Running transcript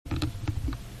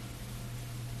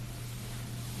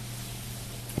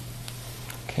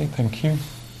Okay, thank you.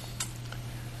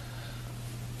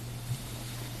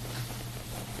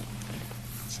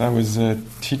 So I was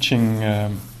teaching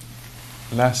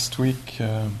last week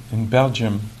in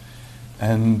Belgium,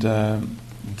 and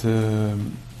the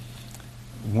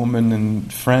woman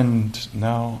and friend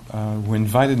now who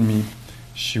invited me,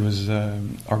 she was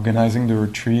organizing the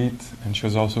retreat, and she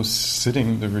was also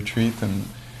sitting the retreat, and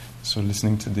so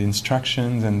listening to the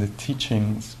instructions and the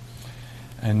teachings.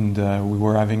 And we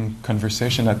were having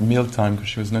conversation at mealtime because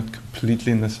she was not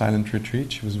completely in the silent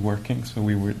retreat. She was working, so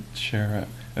we would share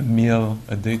a meal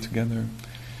a day together.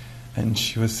 And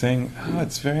she was saying,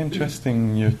 it's very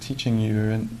interesting, you're teaching,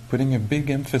 you're putting a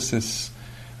big emphasis,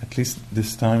 at least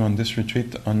this time on this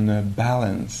retreat, on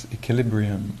balance,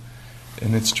 equilibrium.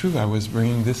 And it's true, I was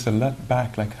bringing this a lot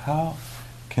back, like how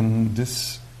can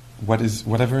this,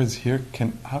 whatever is here,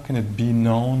 how can it be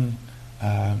known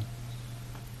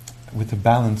with a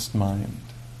balanced mind?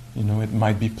 You know, it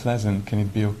might be pleasant. Can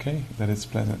it be okay that it's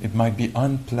pleasant? It might be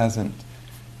unpleasant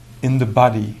in the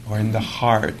body or in the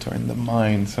heart or in the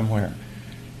mind somewhere.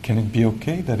 Can it be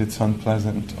okay that it's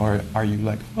unpleasant? Or are you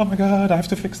like, oh my God, I have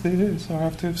to fix this, or I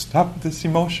have to stop this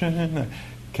emotion?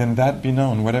 Can that be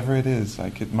known? Whatever it is,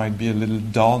 like it might be a little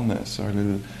dullness or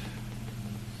a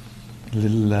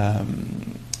little I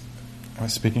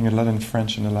was speaking a lot in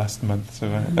French in the last month, so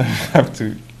I have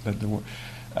to let the word.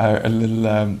 A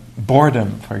little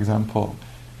boredom, for example,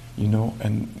 you know,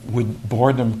 and with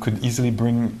boredom could easily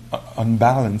bring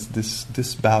unbalance,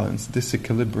 disbalance,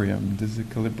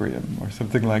 disequilibrium, or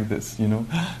something like this, you know.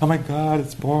 Oh my God,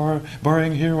 it's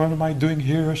boring here. What am I doing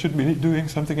here? I should be doing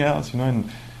something else, you know,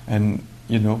 and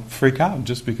you know, freak out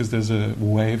just because there's a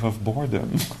wave of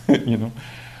boredom, you know.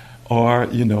 Or,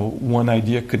 you know, one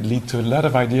idea could lead to a lot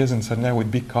of ideas, and suddenly I would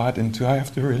be caught into, I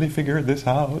have to really figure this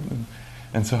out.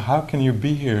 And so how can you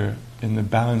be here in a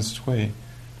balanced way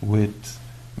with,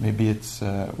 maybe it's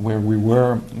where we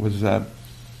were was the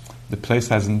place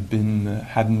hadn't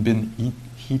been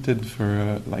heated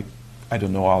for like, I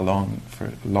don't know how long, for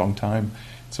a long time.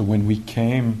 So when we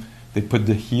came, they put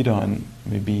the heat on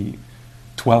maybe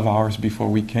 12 hours before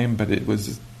we came, but it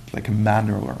was like a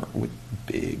manor with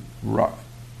big rock.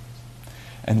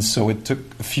 And so it took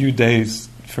a few days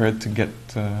for it to get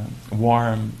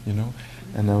warm, you know.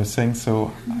 And I was saying,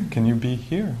 so can you be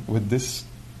here with this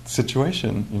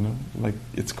situation, you know, like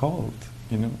it's cold,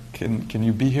 you know, can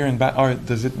you be here or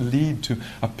does it lead to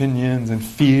opinions and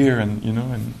fear and, you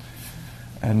know,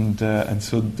 and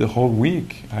so the whole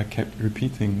week I kept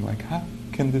repeating, like, how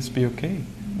can this be okay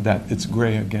that it's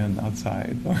gray again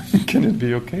outside? Or can it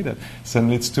be okay that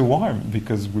suddenly it's too warm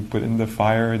because we put in the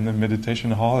fire in the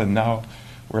meditation hall and now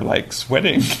we're like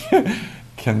sweating?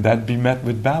 Can that be met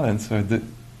with balance, or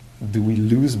do we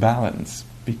lose balance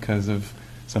because of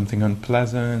something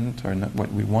unpleasant or not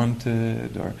what we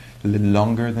wanted, or a little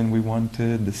longer than we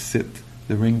wanted?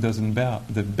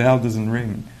 The bell doesn't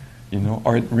ring, you know,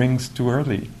 or it rings too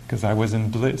early because I was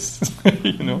in bliss,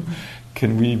 you know.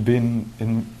 Can we be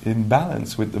in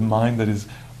balance with the mind that is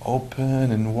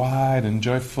open and wide and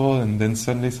joyful, and then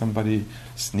suddenly somebody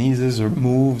sneezes or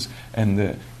moves and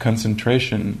the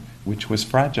concentration, which was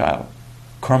fragile,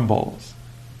 crumbles,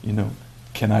 you know?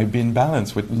 Can I be in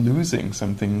balance with losing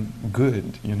something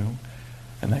good, you know?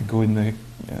 And I go in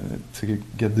to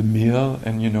get the meal,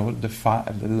 and you know the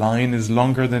line is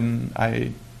longer than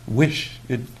I wish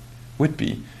it would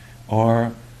be,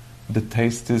 or the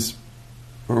taste is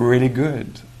really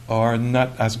good, or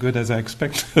not as good as I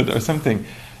expected, or something.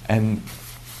 And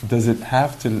does it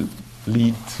have to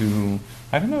lead to,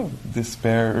 I don't know,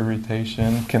 despair,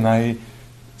 irritation? Can I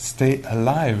stay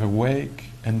alive, awake,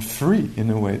 and free in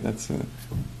a way? That's a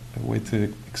way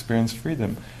to experience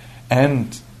freedom.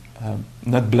 And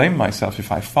not blame myself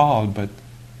if I fall, but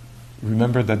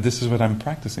remember that this is what I'm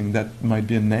practicing. That might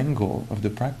be an angle of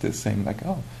the practice, saying like,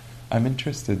 oh, I'm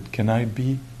interested. Can I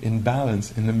be in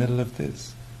balance in the middle of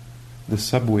this? The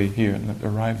subway here not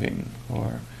arriving,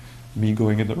 or me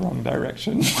going in the wrong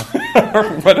direction, or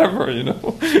whatever, you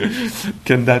know.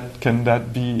 Can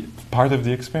that be part of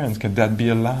the experience? Can that be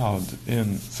allowed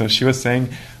in? So she was saying,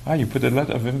 you put a lot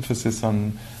of emphasis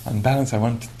on balance. I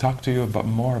want to talk to you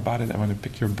more about it. I want to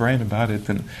pick your brain about it.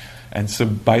 And so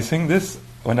by saying this,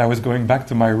 when I was going back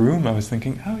to my room, I was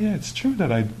thinking, oh yeah, it's true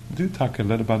that I do talk a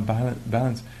lot about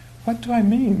balance. What do I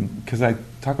mean? Because I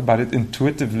talk about it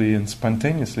intuitively and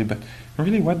spontaneously, but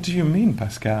really, what do you mean,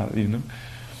 Pascal? You know.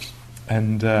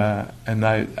 And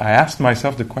I asked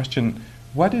myself the question,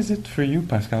 what is it for you,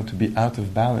 Pascal, to be out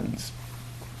of balance?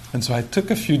 And so I took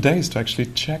a few days to actually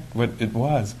check what it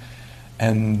was.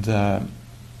 And I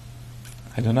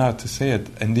don't know how to say it.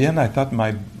 In the end, I thought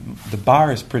the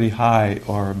bar is pretty high,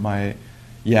 or my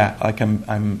yeah, like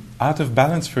I'm out of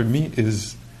balance for me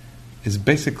is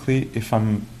basically if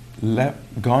I'm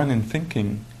gone in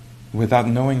thinking without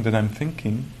knowing that I'm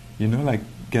thinking, like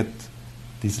get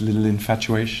these little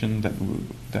infatuation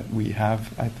that we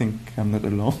have. I think I'm not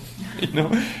alone,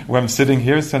 where I'm sitting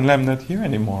here, suddenly I'm not here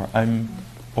anymore. I'm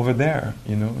over there,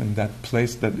 in that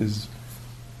place that is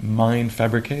mind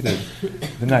fabricated.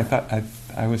 Then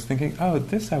I was thinking,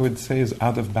 this I would say is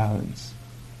out of balance.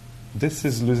 This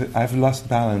is I've lost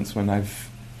balance when I'm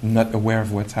not aware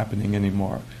of what's happening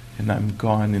anymore, and I'm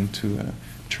gone into a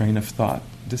train of thought.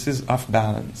 This is off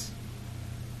balance.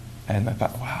 And I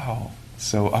thought, wow,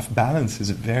 so off balance is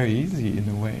very easy in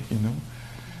a way,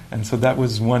 And so that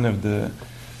was one of the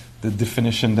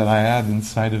definition that I had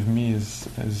inside of me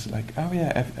is like,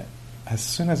 as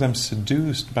soon as I'm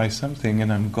seduced by something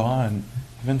and I'm gone,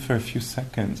 even for a few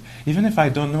seconds, even if I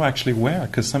don't know actually where,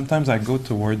 because sometimes I go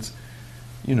towards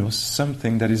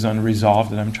something that is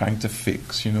unresolved that I'm trying to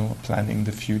fix, planning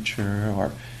the future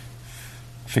or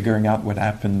figuring out what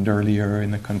happened earlier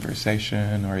in the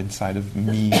conversation or inside of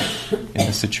me in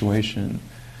the situation.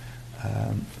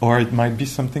 Or it might be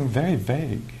something very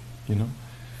vague,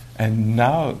 And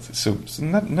now, so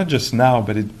not just now,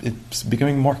 but it's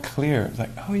becoming more clear. It's like,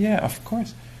 oh yeah, of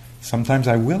course. Sometimes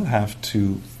I will have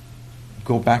to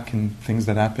go back in things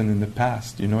that happened in the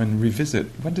past, and revisit.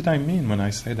 What did I mean when I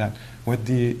say that? What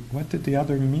did the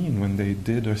other mean when they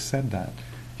did or said that?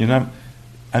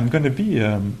 I'm going to be,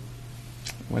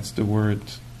 what's the word?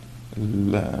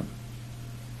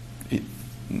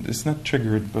 It's not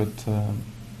triggered, but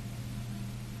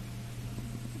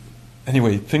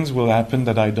anyway, things will happen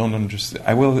that I don't understand.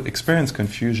 I will experience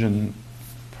confusion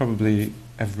probably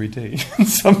every day in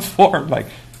some form. Like,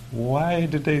 why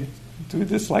did they do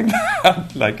this like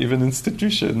that? Like even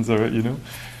institutions, or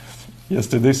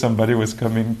Yesterday somebody was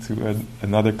coming to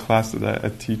another class that I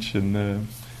teach on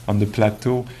the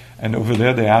plateau, and over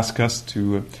there they ask us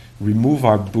to remove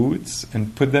our boots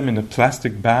and put them in a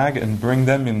plastic bag and bring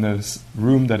them in the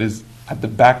room that is at the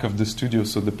back of the studio.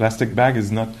 So the plastic bag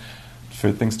is not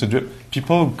for things to drip.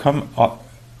 People who come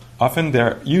often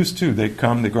they're used to. They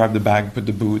come, they grab the bag, put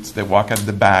the boots, they walk at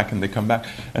the back, and they come back.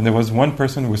 And there was one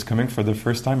person who was coming for the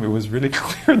first time. It was really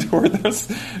clear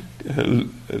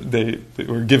they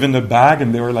were given a bag,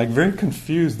 and they were like very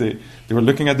confused. They were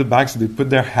looking at the bag, so they put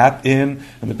their hat in,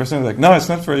 and the person was like, "No, it's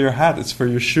not for your hat. It's for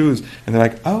your shoes." And they're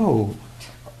like, "Oh,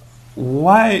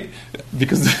 why?"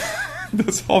 Because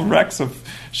there's all racks of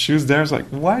shoes there. It's like,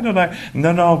 why don't I?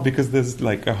 No, because there's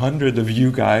like 100 of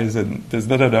you guys, and there's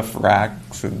not enough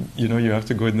racks, and you have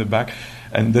to go in the back.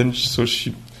 And then so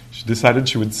she decided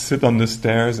she would sit on the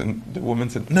stairs, and the woman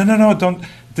said, no, don't.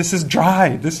 This is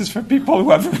dry. This is for people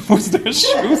who have removed their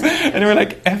shoes. And they were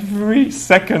like, every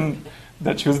second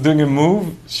that she was doing a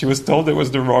move, she was told it was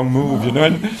the wrong move,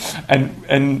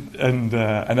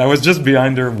 and I was just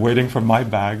behind her waiting for my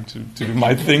bag to do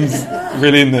my things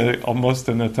really almost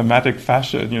in a thematic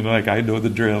fashion, like I know the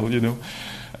drill,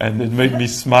 and it made me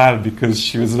smile because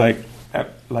she was like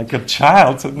a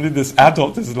child. Suddenly this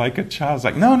adult is like a child. It's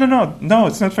like, no,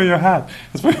 it's not for your hat.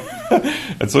 It's for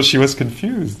and so she was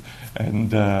confused.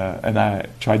 And I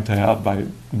tried to help by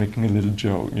making a little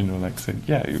joke, like saying,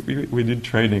 "Yeah, we did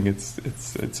training.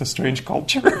 It's a strange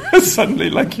culture. Suddenly,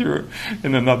 like you're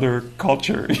in another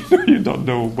culture. You don't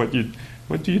know what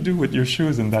do you do with your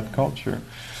shoes in that culture."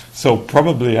 So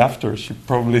probably after, she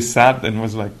probably sat and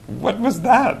was like, "What was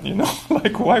that?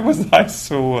 Like why was I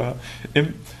so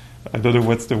I don't know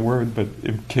what's the word, but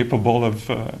incapable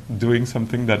of doing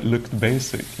something that looked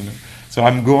basic, So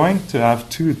I'm going to have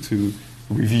to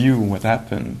review what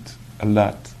happened a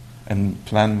lot and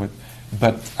plan with,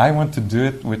 but I want to do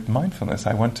it with mindfulness.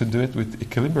 I want to do it with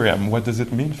equilibrium. What does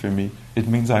it mean for me? It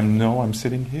means I'm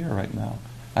sitting here right now.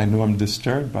 I know I'm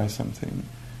disturbed by something,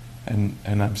 and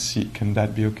can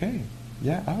that be okay?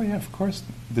 Yeah, of course.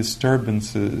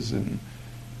 Disturbances and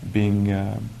being,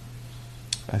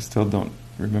 I still don't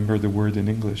remember the word in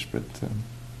English, but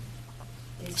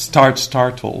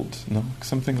startled, no?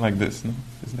 Something like this, no?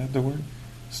 Is that the word?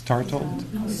 Startled?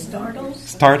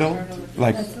 Startled?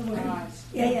 Like,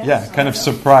 yeah, kind of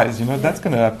surprised, that's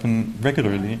going to happen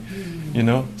regularly,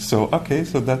 So, okay,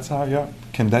 so that's how,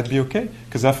 can that be okay?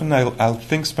 Because often I'll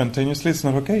think spontaneously, it's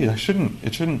not okay, it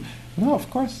shouldn't. No, of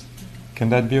course. Can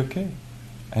that be okay?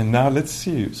 And now let's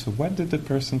see, so what did the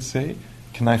person say?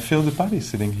 Can I feel the body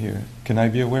sitting here? Can I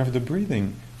be aware of the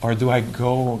breathing? Or do I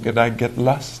get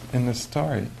lost in the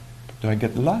story? Do I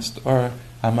get lost, or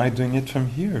am I doing it from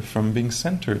here, from being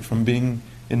centered, from being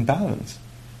in balance?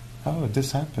 Oh,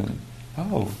 this happened.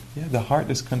 Oh, yeah, the heart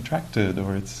is contracted,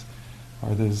 or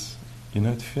there's,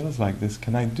 it feels like this.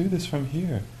 Can I do this from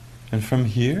here? And from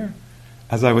here,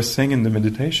 as I was saying in the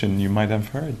meditation, you might have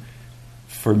heard,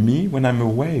 for me, when I'm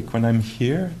awake, when I'm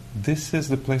here, this is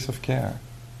the place of care.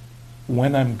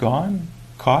 When I'm gone,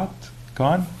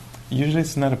 gone, usually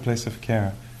it's not a place of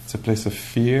care. It's a place of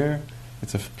fear,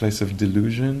 it's a place of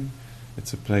delusion,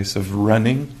 it's a place of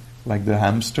running, like the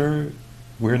hamster.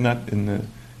 We're not in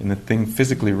the thing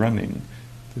physically running.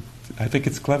 I think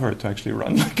it's clever to actually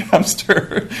run like a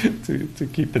hamster to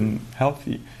keep it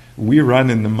healthy. We run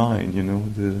in the mind,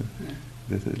 the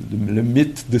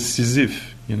myth de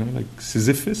Sisyphe, like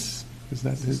Sisyphus. Is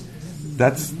that his?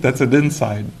 That's an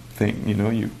inside thing,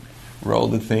 You roll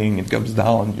the thing, it comes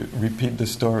down. You repeat the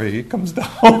story. It comes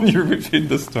down. You repeat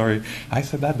the story. I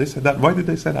said that. They said that. Why did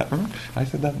they say that? I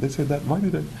said that. They said that. Why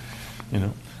did they?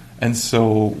 And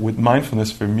so, with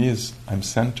mindfulness, for me, is I'm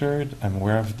centered. I'm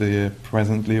aware of the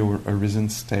presently arisen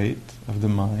state of the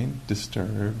mind,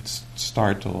 disturbed,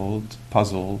 startled,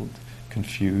 puzzled,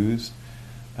 confused,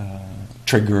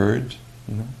 triggered.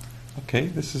 Okay,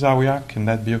 this is how we are. Can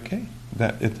that be okay?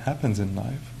 That it happens in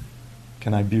life.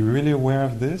 Can I be really aware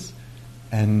of this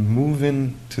and move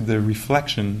into the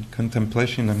reflection,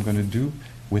 contemplation I'm going to do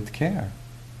with care,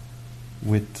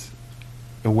 with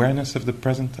awareness of the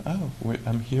present.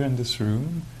 I'm here in this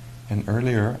room, and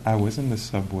earlier I was in the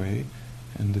subway,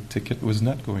 and the ticket was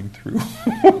not going through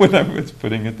when I was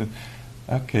putting it in.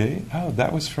 Okay,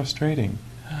 that was frustrating,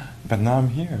 but now I'm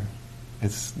here.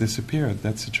 It's disappeared.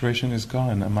 That situation is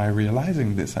gone. Am I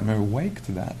realizing this? Am I awake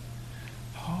to that?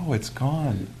 Oh, it's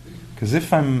gone. Because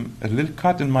if I'm a little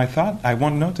caught in my thought, I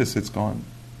won't notice it's gone.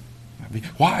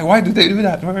 Why did they do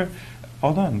that?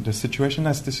 Hold on, the situation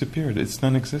has disappeared. It's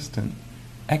non-existent.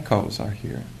 Echoes are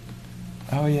here.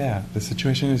 Oh yeah, the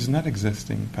situation is not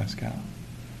existing, Pascal.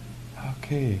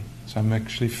 Okay, so I'm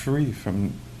actually free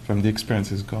from the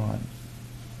experience is gone.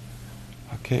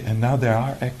 Okay, and now there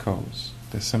are echoes.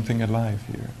 There's something alive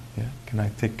here. Yeah, can I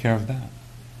take care of that?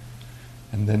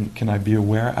 And then can I be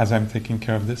aware as I'm taking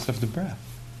care of this of the breath?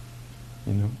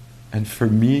 And for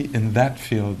me, in that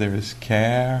field, there is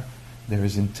care, there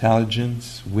is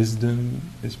intelligence, wisdom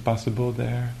is possible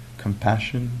there,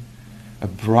 compassion, a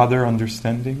broader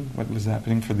understanding what was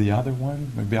happening for the other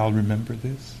one. Maybe I'll remember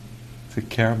this, to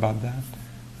care about that.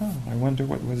 Oh, I wonder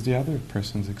what was the other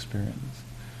person's experience.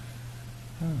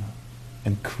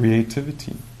 And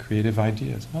creativity, creative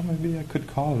ideas. Oh, maybe I could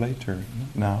call later.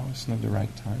 Not now, it's not the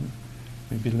right time.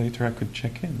 Maybe later I could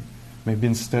check in. Maybe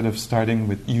instead of starting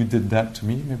with, you did that to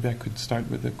me, maybe I could start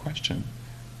with a question.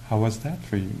 How was that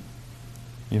for you?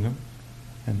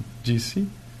 And do you see?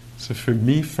 So for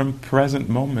me, from present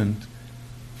moment,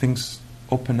 things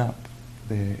open up.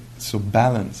 So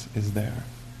balance is there.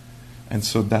 And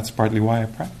so that's partly why I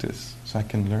practice. So I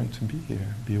can learn to be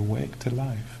here, be awake to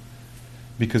life.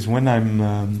 Because when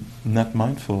I'm not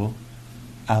mindful,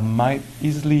 I might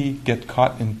easily get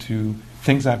caught into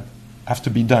things that have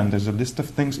to be done. There's a list of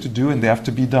things to do and they have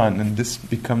to be done. And this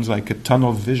becomes like a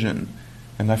tunnel vision.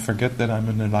 And I forget that I'm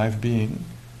an alive being.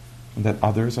 And that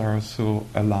others are also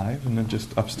alive and not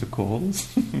just obstacles.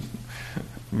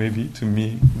 Maybe to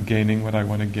me gaining what I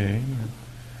want to gain.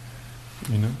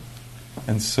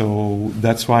 And so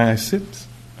that's why I sit,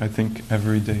 I think,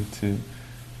 every day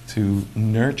to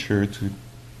nurture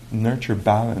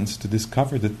balance, to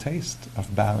discover the taste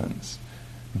of balance.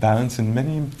 Balance in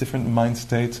many different mind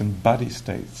states and body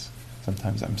states.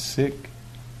 Sometimes I'm sick,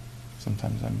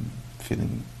 sometimes I'm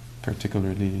feeling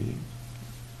particularly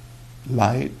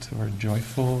light or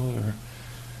joyful, or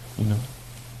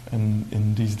and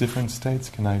in these different states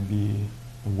can I be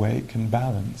awake and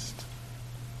balanced.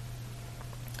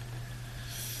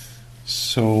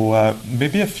 So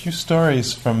maybe a few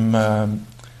stories from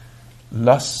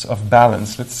loss of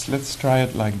balance. Let's try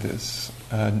it like this.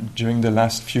 During the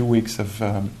last few weeks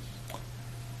of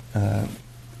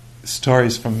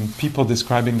stories from people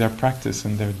describing their practice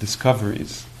and their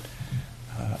discoveries,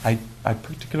 I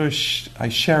particularly I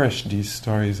cherish these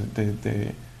stories.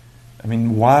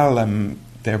 While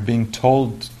they're being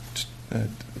told,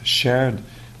 shared,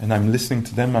 and I'm listening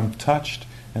to them, I'm touched.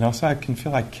 And also I can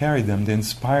feel I carry them. They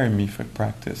inspire me for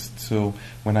practice. So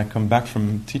when I come back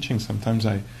from teaching, sometimes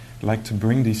I like to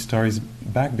bring these stories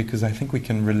back because I think we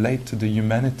can relate to the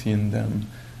humanity in them.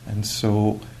 And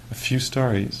so a few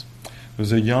stories. There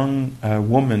was a young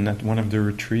woman at one of the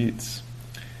retreats.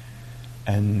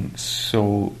 And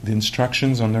so the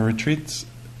instructions on the retreats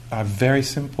are very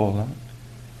simple. Huh?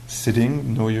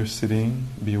 Sitting, know you're sitting.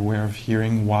 Be aware of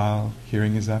hearing while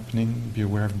hearing is happening. Be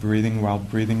aware of breathing while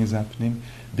breathing is happening.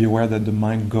 Be aware that the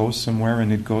mind goes somewhere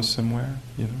and it goes somewhere,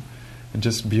 And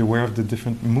just be aware of the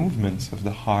different movements of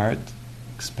the heart.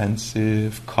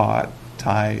 Expansive, caught,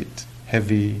 tight,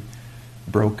 heavy,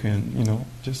 broken,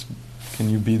 just can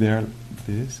you be there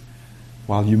this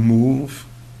while you move,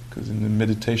 because in the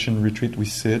meditation retreat we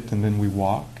sit and then we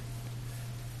walk.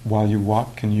 While you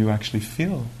walk, can you actually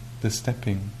feel the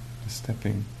stepping,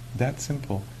 that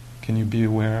simple. Can you be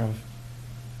aware of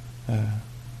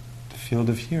the field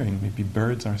of hearing? Maybe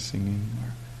birds are singing,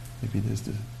 or maybe there's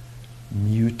the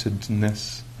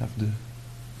mutedness of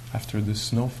after the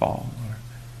snowfall, or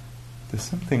there's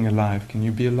something alive. Can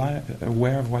you be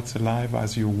aware of what's alive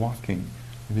as you're walking?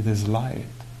 Maybe there's light.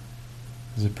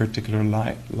 There's a particular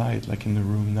light, like in the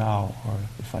room now, or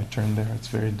if I turn there, it's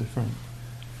very different.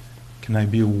 Can I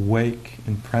be awake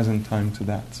in present time to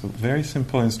that? So very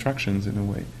simple instructions in a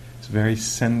way. It's very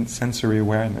sensory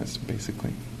awareness,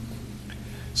 basically.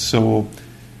 So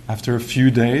after a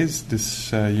few days,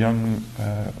 this young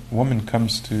woman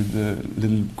comes to the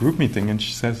little group meeting and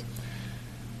she says,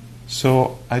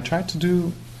 so I try to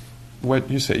do what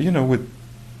you say, it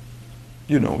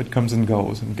comes and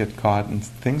goes and get caught and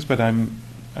things, but I'm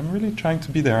really trying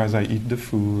to be there as I eat the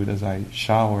food, as I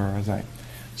shower,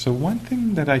 So one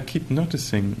thing that I keep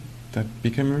noticing that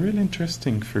became really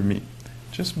interesting for me,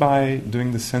 just by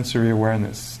doing the sensory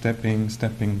awareness, stepping,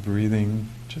 breathing,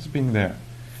 just being there.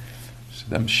 So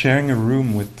I'm sharing a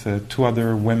room with 2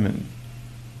 other women,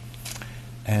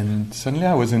 and suddenly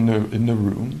I was in the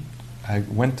room. I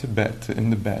went to bed, in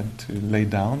the bed to lay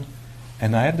down,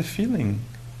 and I had the feeling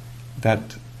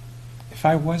that if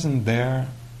I wasn't there,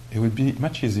 it would be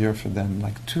much easier for them.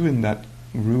 Like 2 in that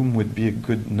room would be a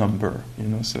good number,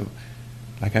 so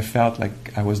like I felt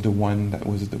like I was the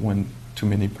one too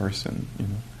many person,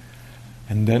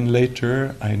 And then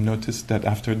later I noticed that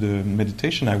after the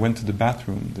meditation I went to the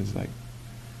bathroom. There's like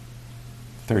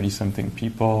 30-something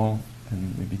people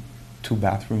and maybe 2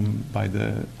 bathrooms by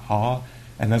the hall.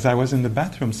 And as I was in the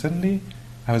bathroom, suddenly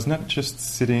I was not just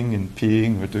sitting and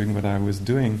peeing or doing what I was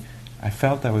doing. I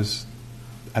felt I was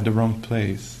at the wrong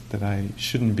place, that I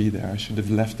shouldn't be there. I should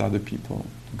have left other people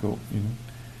to go,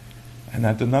 And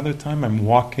at another time I'm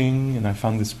walking and I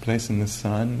found this place in the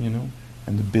sun,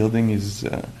 and the building has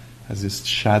this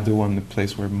shadow on the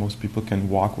place where most people can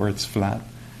walk, where it's flat.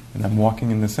 And I'm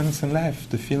walking in the sun and I have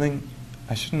the feeling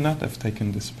I should not have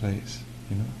taken this place,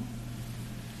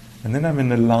 And then I'm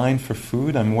in a line for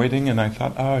food, I'm waiting, and I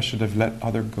thought, I should have let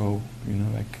other go,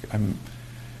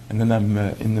 And then I'm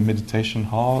in the meditation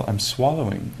hall, I'm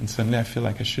swallowing, and suddenly I feel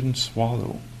like I shouldn't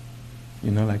swallow,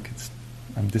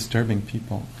 I'm disturbing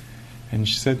people. And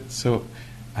she said, so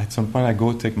at some point I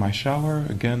go take my shower,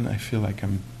 again I feel like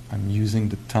I'm using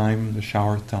the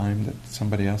shower time that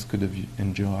somebody else could have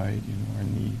enjoyed, or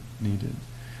needed.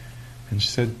 And she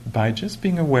said, by just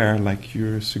being aware, like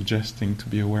you're suggesting, to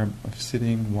be aware of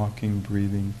sitting, walking,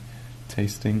 breathing,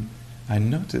 tasting, I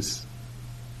notice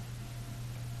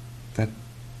that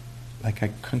like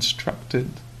I constructed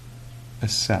a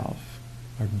self,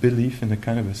 or belief in a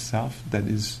kind of a self that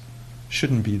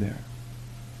shouldn't be there.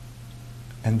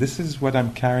 And this is what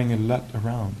I'm carrying a lot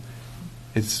around.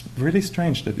 It's really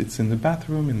strange that it's in the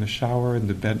bathroom, in the shower, in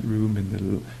the bedroom, in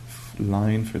the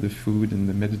line for the food, in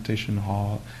the meditation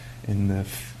hall,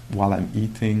 while I'm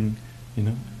eating,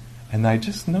 And I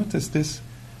just noticed this,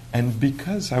 and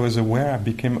because I was aware, I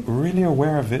became really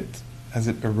aware of it as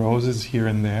it arises here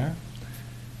and there.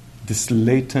 This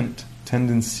latent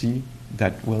tendency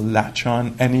that will latch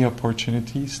on any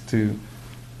opportunities to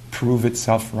prove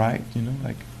itself right,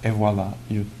 like, et voila,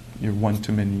 you're one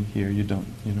too many here, you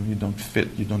don't fit,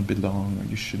 you don't belong, or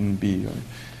you shouldn't be, or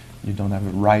you don't have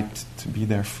a right to be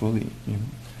there fully,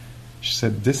 She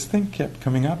said this thing kept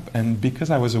coming up, and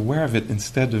because I was aware of it,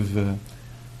 instead of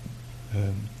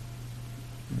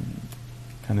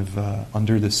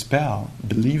under the spell,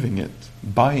 believing it,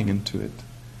 buying into it,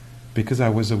 because I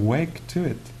was awake to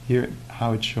it, hear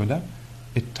how it showed up,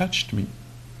 it touched me.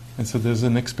 And so there's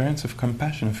an experience of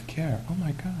compassion, of care. Oh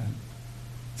my God,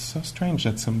 it's so strange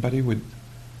that somebody would,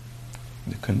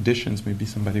 the conditions, maybe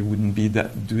somebody wouldn't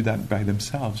do that by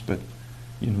themselves, but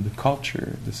the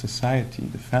culture, the society,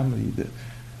 the family, the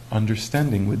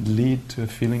understanding would lead to a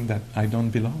feeling that I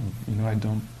don't belong.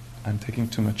 I'm taking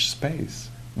too much space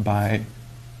by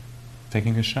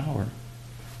taking a shower,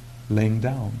 laying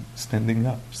down, standing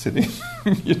up, sitting,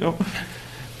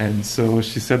 And so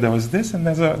she said there was this, and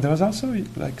there was also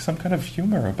like some kind of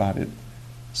humor about it.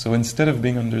 So instead of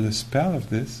being under the spell of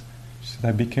this, she said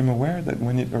I became aware that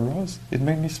when it arose, it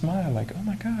made me smile, like, oh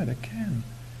my God, I can.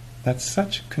 That's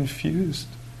such confused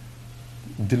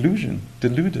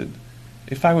deluded.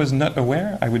 If I was not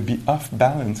aware, I would be off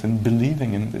balance and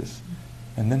believing in this.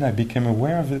 And then I became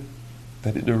aware of it,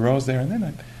 that it arose there, and then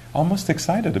I'm almost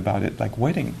excited about it, like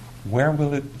waiting, where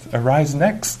will it arise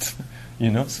next?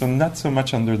 So not so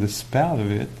much under the spell of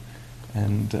it,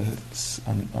 and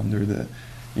under the,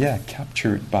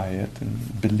 captured by it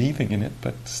and believing in it,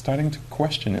 but starting to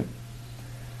question it.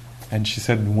 And she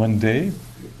said one day,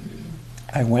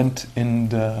 I went in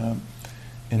the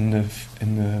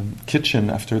kitchen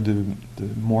after the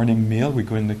morning meal. We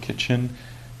go in the kitchen.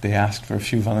 They asked for a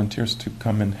few volunteers to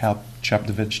come and help chop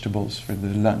the vegetables for the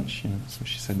lunch. So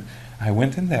she said, I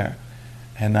went in there,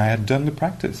 and I had done the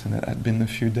practice, and it had been a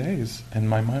few days, and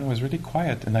my mind was really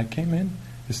quiet. And I came in,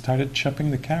 I started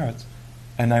chopping the carrots,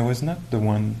 and I was not the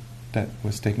one that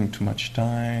was taking too much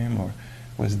time or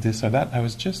was this or that. I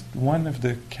was just one of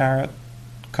the carrot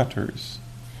cutters,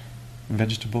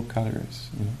 vegetable cutters.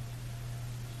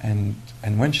 And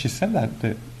when she said that,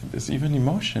 there's even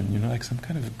emotion, like some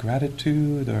kind of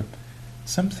gratitude or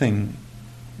something.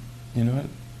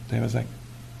 There was like,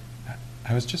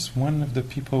 I was just one of the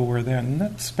people who were there,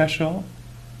 not special,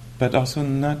 but also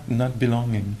not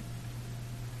belonging.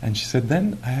 And she said,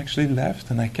 then I actually left,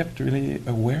 and I kept really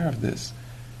aware of this.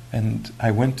 And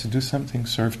I went to do something,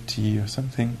 serve tea or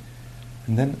something,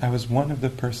 and then I was one of the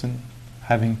person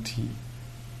having tea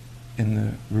in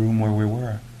the room where we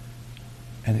were.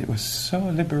 And it was so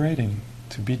liberating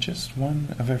to be just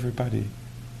one of everybody.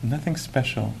 Nothing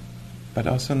special, but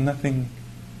also nothing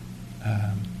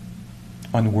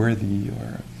unworthy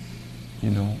or,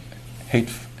 hate,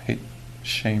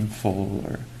 shameful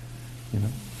or,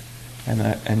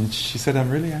 And she said, I'm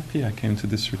really happy I came to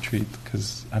this retreat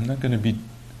because I'm not going to be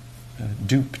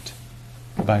duped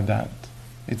by that.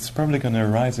 It's probably going to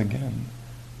arise again,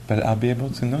 but I'll be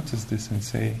able to notice this and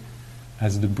say,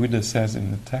 as the Buddha says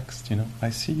in the text, I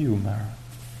see you, Mara.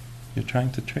 You're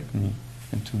trying to trick me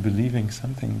into believing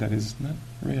something that is not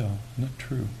real, not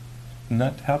true,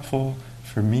 not helpful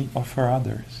for me or for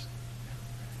others.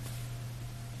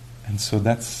 And so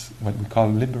that's what we call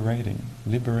liberating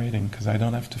because I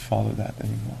don't have to follow that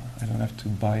anymore. I don't have to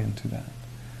buy into that.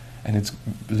 And it's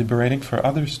liberating for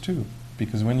others too,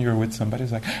 because when you're with somebody,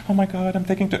 it's like, oh my God, I'm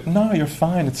taking to... No, you're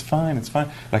fine, it's fine.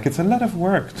 Like, it's a lot of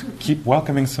work to keep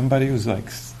welcoming somebody who's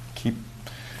like, keep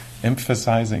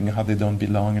emphasizing how they don't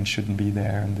belong and shouldn't be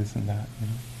there and this and that.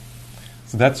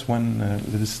 So that's one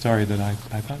little story that I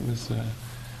thought was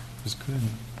good.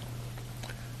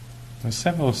 There's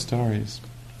several stories.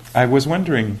 I was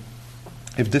wondering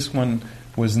if this one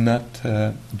was not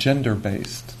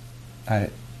gender-based.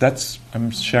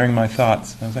 I'm sharing my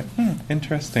thoughts. I was like,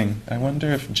 interesting. I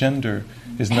wonder if gender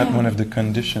is not one of the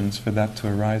conditions for that to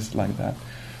arise like that.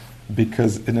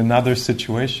 Because in another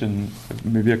situation,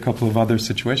 maybe a couple of other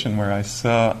situations where I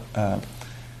saw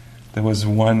there was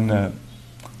one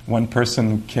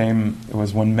person came, it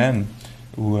was one man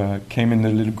who came in a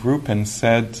little group and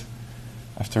said,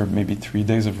 after maybe 3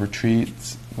 days of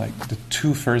retreats, like the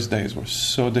 2 first days were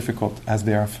so difficult, as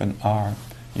they often are.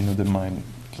 The mind,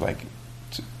 like,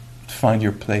 to find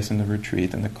your place in the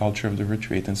retreat and the culture of the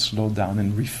retreat and slow down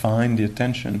and refine the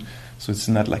attention so it's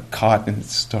not like caught in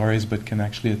its stories but can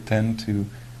actually attend to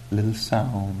little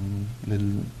sound,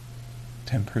 little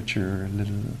temperature,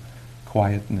 little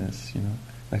quietness,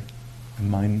 like the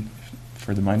mind,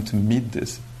 for the mind to meet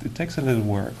this, it takes a little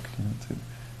work, to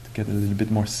get a little bit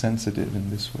more sensitive in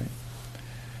this way.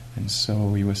 And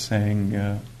so he was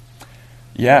saying,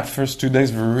 first 2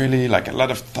 days were really like a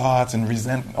lot of thoughts and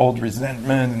old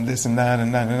resentment and this and that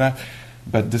and that and that.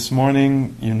 But this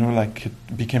morning, like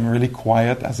it became really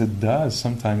quiet, as it does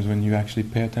sometimes when you actually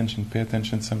pay attention.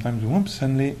 Sometimes,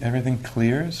 suddenly everything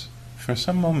clears for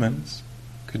some moments.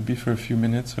 Could be for a few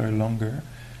minutes or longer.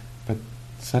 But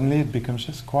suddenly it becomes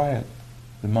just quiet.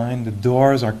 The mind, the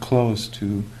doors are closed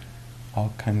to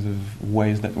all kinds of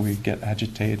ways that we get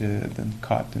agitated and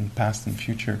caught in past and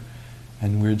future.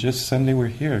 And suddenly we're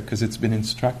here, because it's been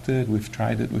instructed, we've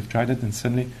tried it, and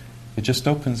suddenly it just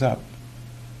opens up.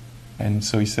 And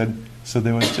so he said, so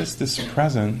there was just this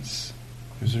presence.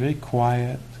 It was very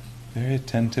quiet, very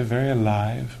attentive, very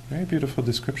alive, very beautiful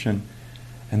description.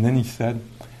 And then he said,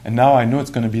 and now I know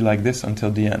it's going to be like this until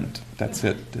the end. That's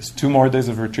it. There's 2 more days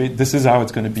of retreat. This is how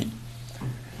it's going to be.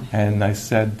 And I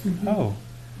said, oh,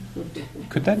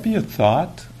 could that be a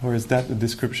thought, or is that a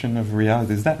description of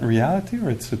reality? Is that reality, or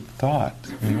it's a thought?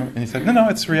 And he said, no,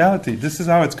 it's reality. This is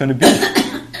how it's going to be.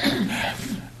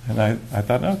 And I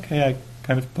thought, okay, I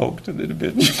kind of poked a little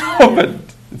bit, but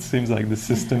it seems like the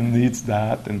system needs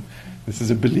that, and this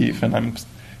is a belief, and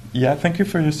thank you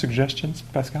for your suggestions,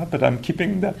 Pascal, but I'm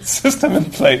keeping that system in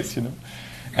place,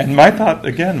 And my thought,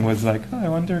 again, was like, I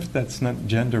wonder if that's not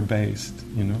gender-based,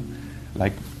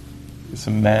 like it's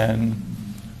a man,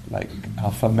 like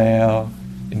alpha male,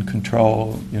 in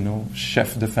control,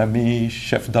 chef de famille,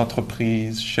 chef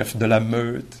d'entreprise, chef de la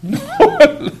meute,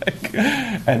 like,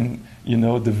 and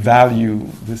the value,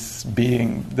 this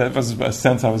being, that was a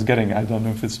sense I was getting. I don't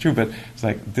know if it's true, but it's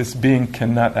like this being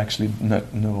cannot actually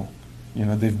not know.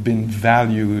 They've been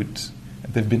valued,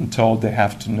 they've been told they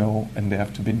have to know, and they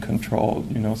have to be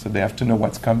controlled. So they have to know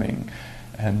what's coming,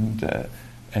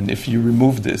 and if you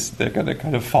remove this, they're going to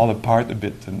kind of fall apart a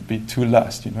bit and be too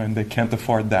lost, and they can't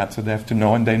afford that, so they have to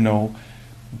know, and they know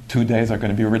 2 days are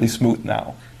going to be really smooth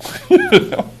now.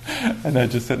 And I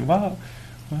just said, wow,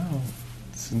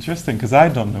 it's interesting, because I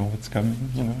don't know what's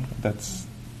coming, that's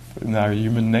in our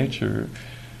human nature,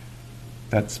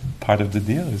 that's part of the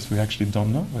deal, is we actually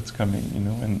don't know what's coming,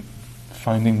 and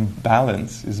finding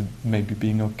balance is maybe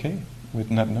being okay with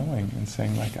not knowing and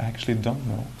saying, like, I actually don't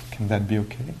know. Can that be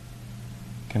okay?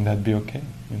 Can that be okay?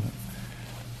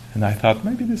 And I thought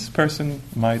maybe this person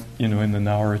might, in an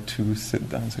hour or two, sit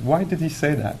down and say, why did he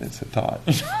say that? It's a thought.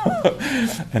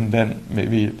 And then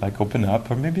maybe open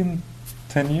up, or maybe in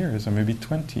 10 years, or maybe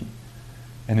 20.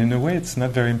 And in a way, it's not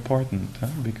very important,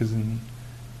 because in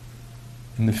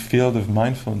the field of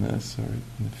mindfulness, or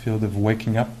in the field of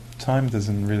waking up, time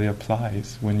doesn't really apply.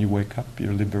 It's when you wake up,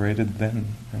 you're liberated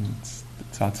then, and it's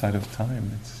outside of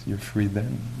time. You're free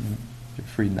then. You're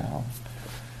free now.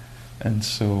 And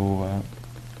so,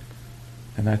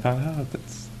 and I thought,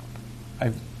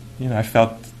 I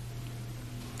felt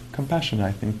compassion.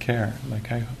 I think care.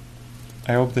 Like I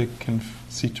hope they can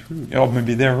see through. Or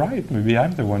maybe they're right. Maybe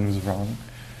I'm the one who's wrong.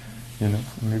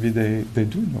 Maybe they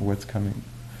do know what's coming.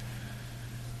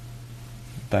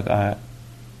 But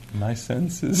my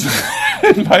sense is,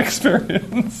 in my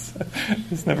experience,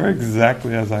 it's never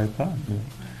exactly as I thought.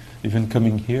 Even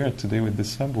coming here today with the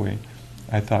subway,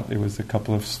 I thought it was a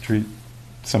couple of streets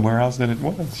somewhere else than it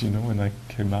was. When I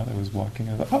came out, I was walking,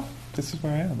 I thought, oh, this is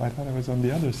where I am. I thought I was on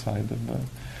the other side of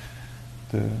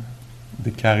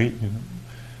the carry,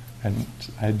 and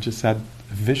I just had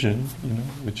a vision,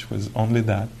 which was only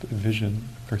that, a vision,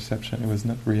 a perception. It was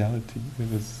not reality. It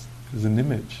was an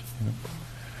image,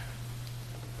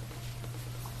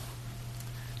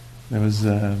 There was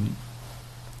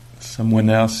someone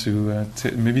else who,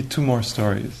 maybe two more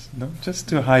stories, just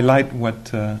to highlight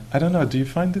what, I don't know, do you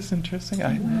find this interesting?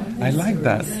 I like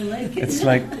that. I like it. It's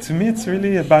like, to me it's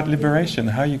really about liberation,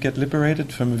 how you get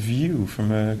liberated from a view,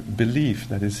 from a belief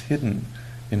that is hidden,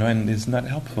 and is not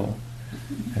helpful,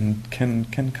 and can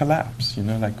collapse,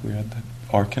 like we're at that,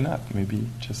 or cannot, maybe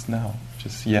just now,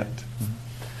 just yet.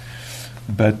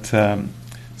 But,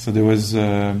 so there was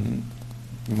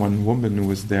one woman who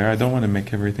was there. I don't want to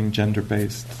make everything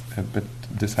gender-based, but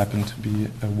this happened to be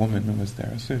a woman who was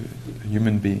there, so a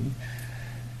human being.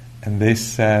 And they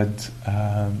said,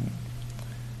 so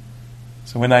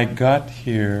when I got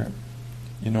here,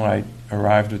 I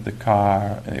arrived with the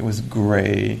car, and it was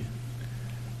gray,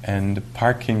 and the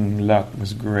parking lot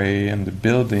was gray, and the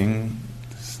building,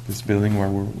 this building where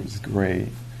we were, was gray,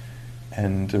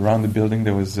 and around the building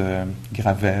there was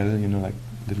gravel, like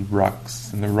little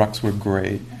rocks, and the rocks were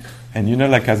gray. And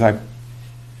like as I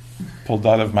pulled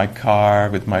out of my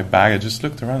car with my bag, I just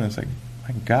looked around and was like,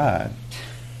 my God,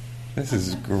 this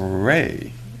is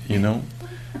gray, And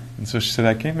so she said,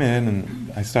 I came in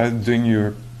and I started doing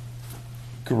your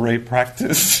gray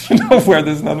practice, where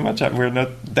there's not much, we're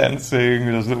not dancing,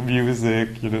 there's no music,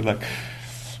 like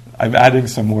I'm adding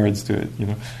some words to it,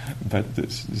 but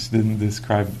this didn't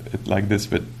describe it like this,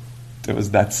 but there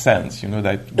was that sense,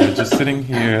 that we're just sitting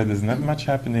here, there's not much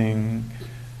happening,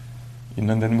 and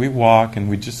then we walk, and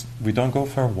we don't go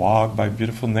for a walk by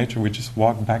beautiful nature, we just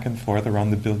walk back and forth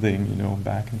around the building,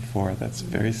 back and forth. That's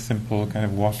very simple kind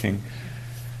of walking.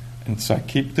 And so I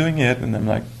keep doing it, and I'm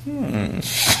like,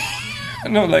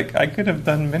 like I could have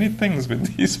done many things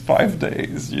with these 5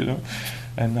 days,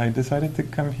 and I decided to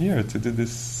come here to do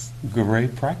this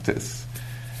great practice.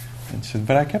 And she said,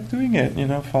 but I kept doing it,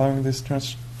 following this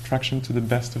instruction to the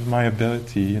best of my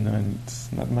ability, and it's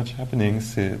not much happening.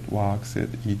 Sit, walk, sit,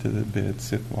 eat a little bit,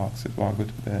 sit, walk, go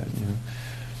to bed,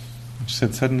 And she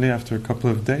said, suddenly after a couple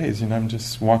of days, I'm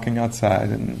just walking outside,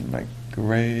 and like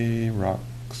gray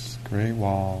rocks, gray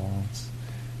walls,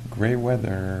 gray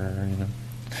weather,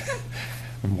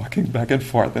 I'm walking back and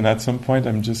forth, and at some point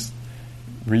I'm just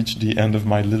reached the end of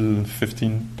my little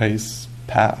 15-pace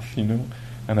path,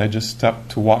 and I just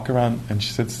stopped to walk around, and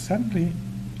she said, suddenly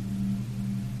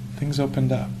things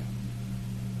opened up.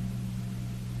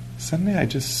 Suddenly I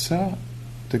just saw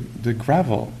the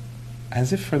gravel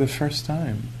as if for the first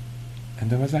time, and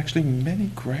there was actually many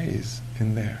grays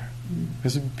in there. It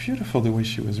was beautiful the way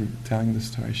she was telling the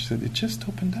story. She said it just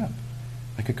opened up,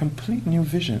 like a complete new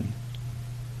vision.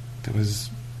 There was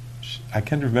I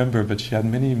can't remember, but she had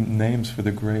many names for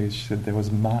the grays. She said there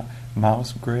was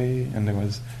mouse gray, and there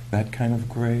was that kind of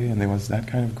gray, and there was that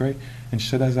kind of gray. And she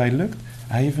said, as I looked,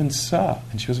 I even saw,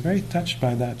 and she was very touched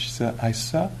by that. She said, I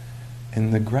saw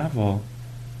in the gravel,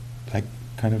 like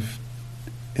kind of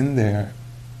in there,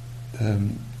 a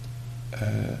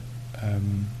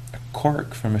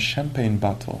cork from a champagne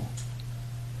bottle.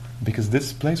 Because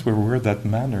this place where we're, that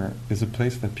manor, is a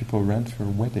place that people rent for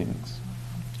weddings,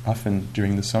 often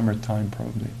during the summertime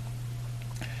probably.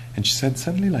 And she said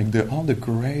suddenly like all the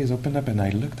greys opened up, and I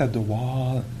looked at the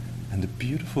wall and the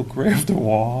beautiful grey of the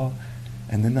wall,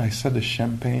 and then I saw the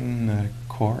champagne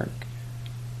cork.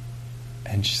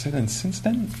 And she said, and since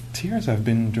then tears have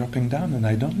been dropping down, and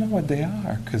I don't know what they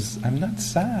are, because I'm not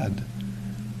sad,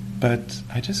 but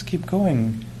I just keep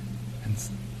going. And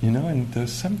and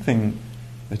there's something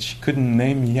that she couldn't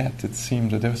name yet. It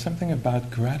seemed that there was something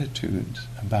about gratitude,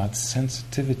 about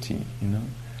sensitivity,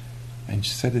 And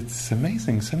she said, it's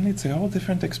amazing. Suddenly it's a whole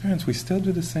different experience. We still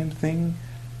do the same thing.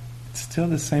 It's still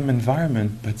the same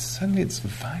environment, but suddenly it's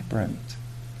vibrant.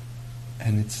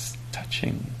 And it's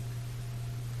touching.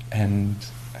 And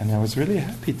I was really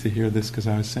happy to hear this, because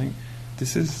I was saying,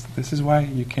 this is why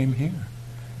you came here.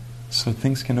 So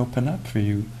things can open up for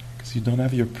you, because you don't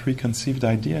have your preconceived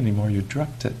idea anymore. You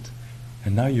dropped it.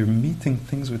 And now you're meeting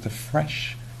things with a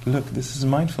fresh look. This is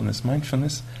mindfulness.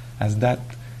 Mindfulness as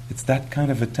it's that kind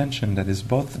of attention that is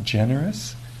both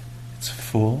generous, it's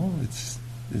full, it's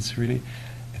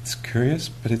curious,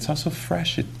 but it's also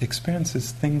fresh. It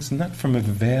experiences things not from a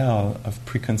veil of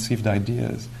preconceived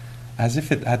ideas, as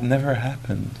if it had never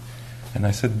happened. And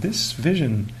I said, this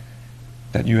vision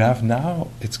that you have now,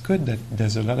 it's good that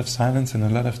there's a lot of silence and a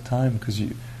lot of time, because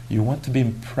you want to be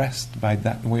impressed by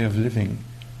that way of living.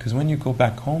 Because when you go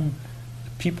back home, the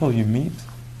people you meet,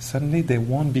 suddenly they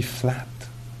won't be flat,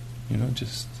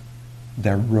 just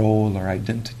their role or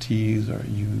identities or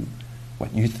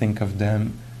what you think of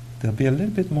them. They'll be a little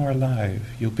bit more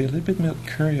alive. You'll be a little bit more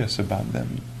curious about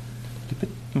them, a little bit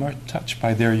more touched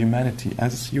by their humanity,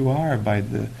 as you are by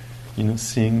the,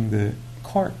 seeing the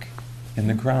cork in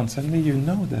the ground. Suddenly you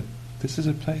know that this is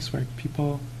a place where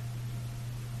people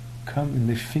come and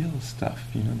they feel stuff.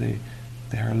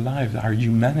 They're alive. Our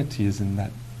humanity is in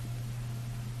that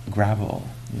gravel,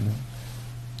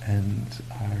 and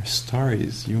our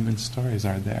stories, human stories,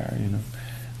 are there,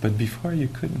 But before you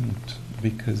couldn't,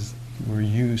 because we're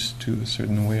used to a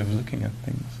certain way of looking at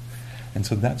things. And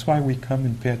so that's why we come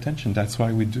and pay attention. That's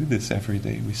why we do this every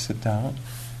day. We sit down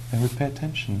and we pay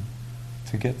attention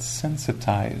to get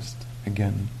sensitized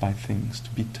again by things, to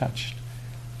be touched,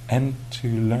 and to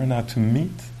learn how to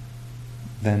meet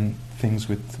then things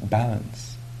with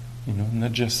balance,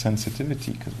 not just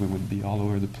sensitivity, because we would be all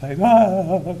over the place.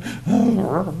 No,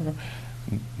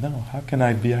 how can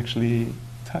I be actually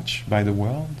touched by the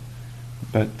world,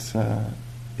 but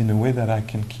in a way that I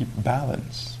can keep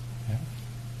balance? Yeah?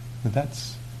 But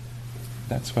that's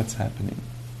what's happening.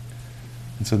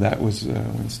 And so that was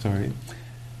one story.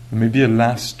 Maybe a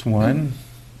last one.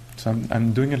 So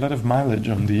I'm doing a lot of mileage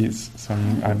on these. So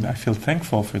I feel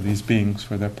thankful for these beings,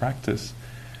 for their practice.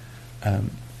 Can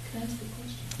I ask a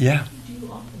question? Yeah. Do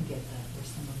you often get that where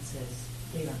someone says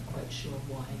they aren't quite sure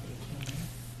why they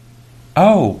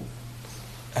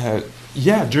came?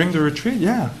 Yeah, during the retreat,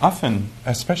 yeah, often,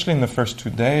 especially in the first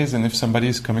 2 days, and if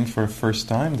somebody's coming for a first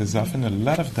time, there's often a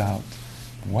lot of doubt.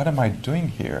 What am I doing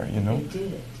here, They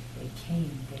did it. They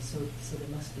came. So there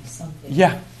must be something.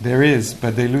 Yeah, there is,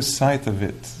 but they lose sight of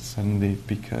it suddenly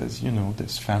because,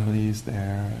 there's families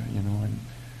there, and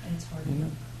it's hard.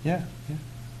 Yeah.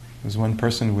 There was one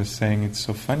person who was saying, it's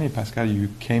so funny, Pascal, you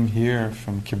came here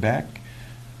from Quebec,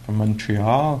 from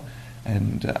Montreal,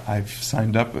 and I've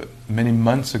signed up many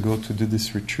months ago to do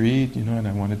this retreat, and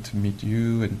I wanted to meet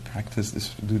you and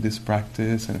do this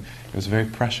practice, and it was very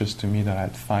precious to me that I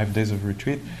had 5 days of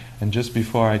retreat. And just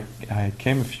before I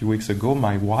came a few weeks ago,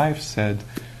 my wife said,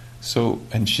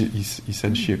 he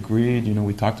said she agreed,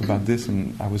 we talked about this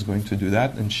and I was going to do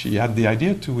that, and she had the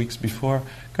idea 2 weeks before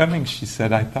coming. She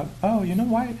said, I thought,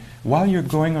 why? While you're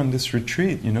going on this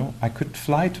retreat, I could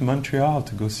fly to Montreal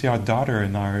to go see our daughter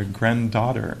and our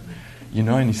granddaughter,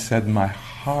 and he said, my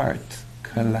heart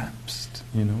collapsed,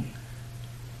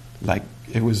 like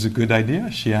it was a good idea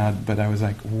she had, but I was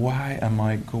like, why am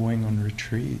I going on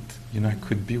retreat? I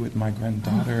could be with my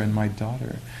granddaughter and my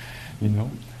daughter,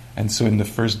 And so in the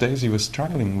first days he was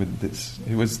struggling with this.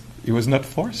 He was not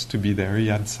forced to be there. He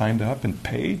had signed up and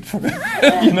paid for it,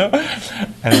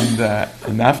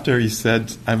 And after he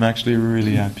said, I'm actually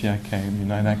really happy I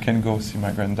came, and I can go see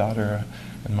my granddaughter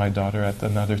and my daughter at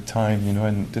another time,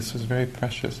 and this was very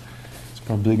precious. It's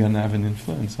probably going to have an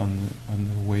influence on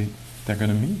the way they're going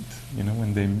to meet,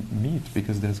 when they meet,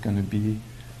 because there's going to be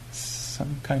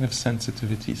some kind of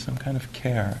sensitivity, some kind of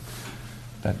care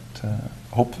that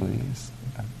hopefully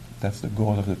that's the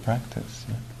goal of the practice.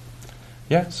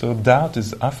 Yeah, so doubt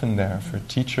is often there. For a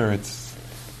teacher,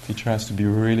 teacher has to be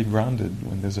really grounded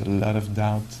when there's a lot of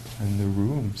doubt in the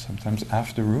room. Sometimes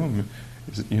after room,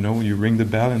 you ring the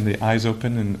bell and the eyes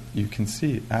open and you can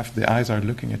see, after the eyes are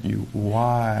looking at you,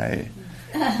 why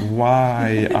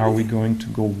are we going to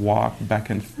go walk back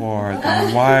and forth?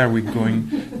 And why are we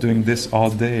doing this all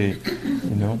day?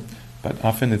 But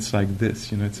often it's like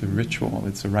this, it's a ritual,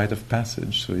 it's a rite of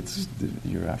passage. So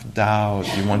you have doubt,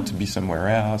 you want to be somewhere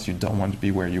else, you don't want to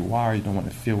be where you are, you don't want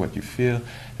to feel what you feel,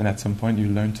 and at some point you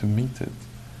learn to meet it,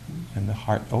 and the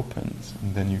heart opens,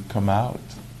 and then you come out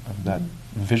of that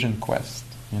vision quest,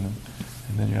 and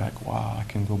then you're like, wow, I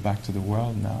can go back to the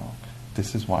world now.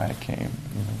 This is why I came.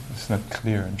 It's not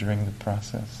clear during the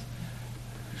process.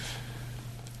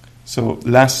 So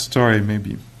last story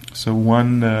maybe. So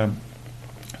one.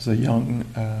 A young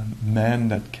man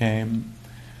that came.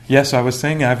 So I was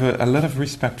saying I have a lot of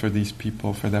respect for these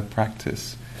people, for their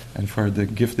practice, and for the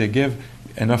gift they give.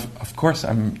 And of course,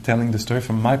 I'm telling the story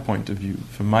from my point of view,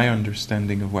 from my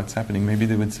understanding of what's happening. Maybe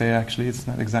they would say, actually, it's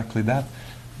not exactly that,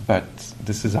 but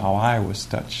this is how I was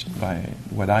touched by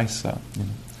what I saw.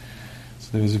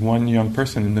 So there was one young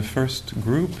person in the first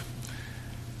group,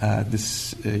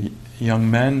 this young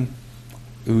man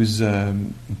who's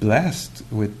blessed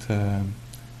with...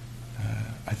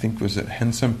 I think was a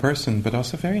handsome person, but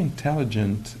also very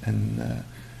intelligent, and there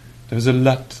was a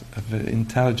lot of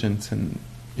intelligence, and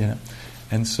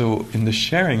so in the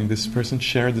sharing, this person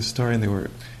shared the story, and they were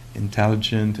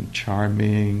intelligent and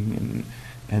charming,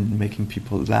 and making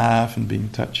people laugh and being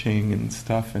touching and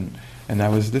stuff, and I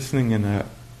was listening, and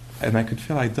I could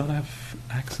feel I don't have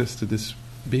access to this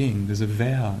being. There's a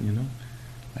veil,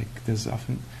 like there's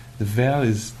often the veil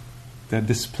is they're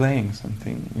displaying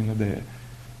something,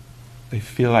 they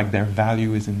feel like their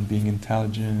value is in being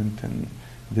intelligent and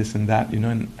this and that,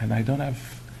 and I don't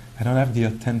have the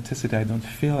authenticity. I don't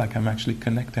feel like I'm actually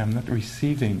connected. I'm not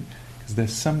receiving, because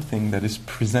there's something that is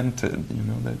presented,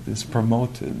 that is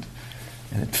promoted,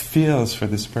 and it feels for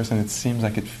this person. It seems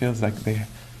like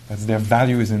that's their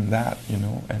value is in that,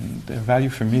 and their value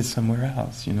for me is somewhere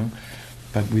else,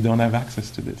 but we don't have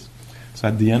access to this. So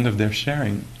at the end of their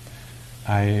sharing,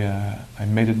 I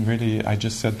made it really. I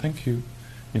just said thank you.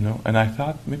 And I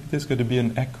thought maybe there's going to be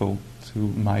an echo to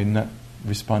my not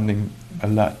responding a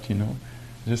lot, I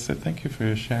just said thank you for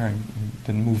your sharing, and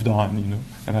then moved on,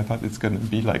 and I thought it's going to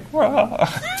be like, wah!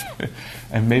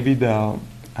 And maybe they'll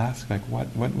ask like,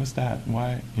 what was that?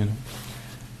 Why,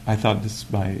 I thought this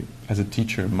as a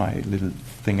teacher, my little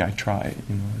thing I try,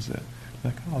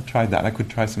 I'll try that. I could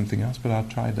try something else, but I'll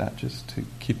try that just to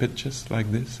keep it just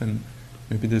like this, and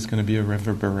maybe there's going to be a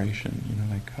reverberation,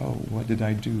 like, oh, what did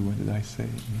I do? What did I say?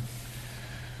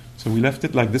 So we left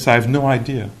it like this. I have no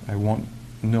idea. I won't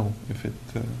know if it,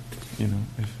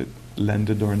 if it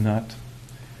landed or not.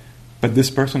 But this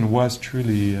person was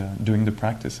truly doing the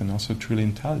practice and also truly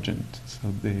intelligent.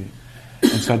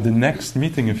 So at the next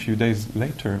meeting a few days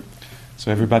later, so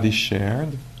everybody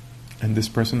shared, and this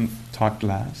person talked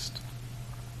last,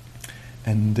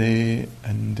 and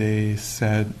they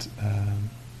said.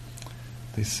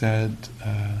 They said,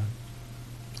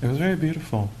 it was very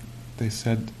beautiful. They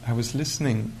said, I was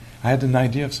listening. I had an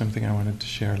idea of something I wanted to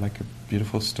share, like a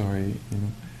beautiful story,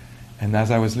 And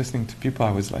as I was listening to people,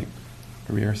 I was like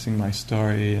rehearsing my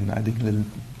story and adding little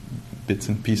bits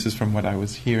and pieces from what I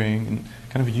was hearing and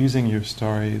kind of using your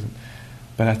stories.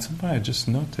 But at some point I just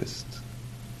noticed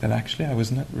that actually I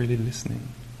was not really listening.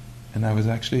 And I was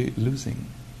actually losing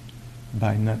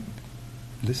by not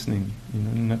listening,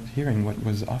 not hearing what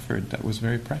was offered that was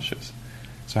very precious.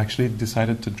 So I actually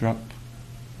decided to drop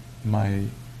my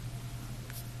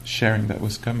sharing that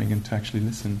was coming and to actually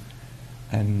listen.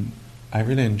 And I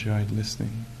really enjoyed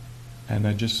listening. And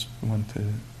I just want to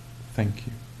thank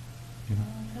you,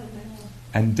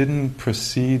 And didn't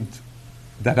proceed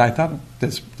that I thought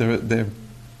there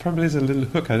probably is a little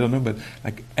hook, I don't know, but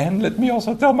like, and let me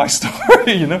also tell my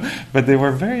story, But they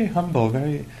were very humble,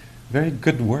 very very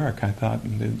good work, I thought,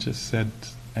 and they just said,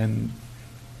 and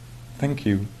thank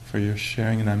you for your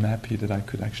sharing, and I'm happy that I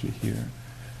could actually hear,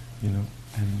 and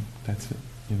that's it,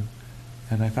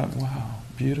 And I thought, wow,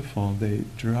 beautiful. They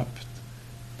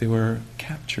were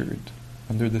captured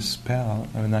under the spell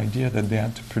of an idea that they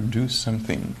had to produce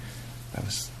something that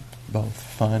was both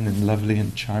fun and lovely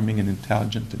and charming and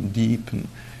intelligent and deep, and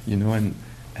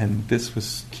and this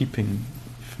was keeping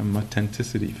from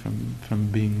authenticity, from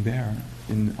being there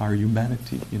in our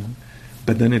humanity,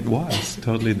 But then it was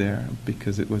totally there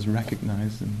because it was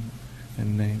recognized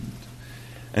and named.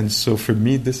 And so for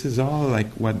me, this is all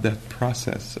like what that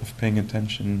process of paying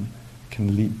attention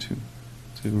can lead to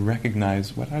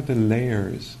recognize what are the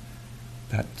layers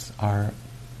that are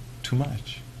too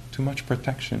much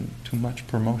protection, too much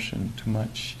promotion, too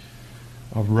much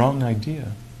a wrong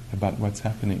idea about what's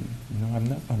happening. I'm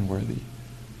not unworthy.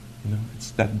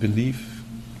 It's that belief.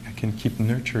 I can keep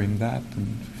nurturing that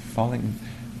and falling,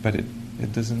 but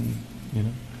it doesn't.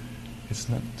 It's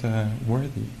not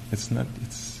worthy. It's not.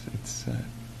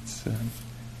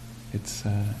 It's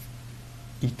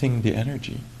eating the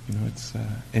energy. It's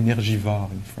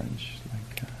énergivore in French,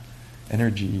 like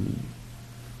energy.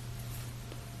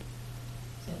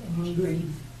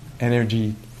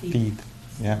 Energy thief.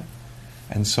 Yeah.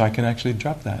 And so I can actually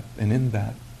drop that, and in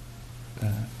that,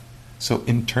 so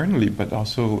internally, but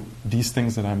also these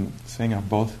things that I'm saying are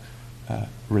both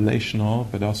relational,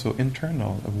 but also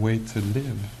internal, a way to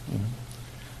live.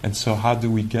 And so how do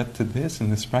we get to this?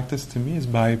 And this practice to me is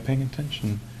by paying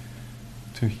attention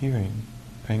to hearing,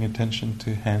 paying attention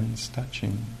to hands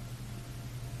touching.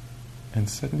 And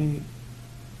suddenly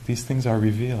these things are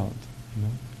revealed,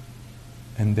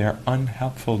 and their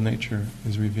unhelpful nature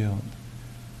is revealed.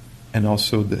 And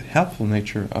also the helpful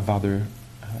nature of other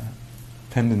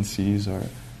tendencies or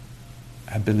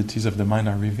abilities of the mind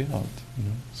are revealed.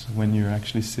 So when you're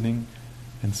actually sitting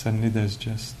and suddenly there's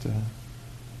just a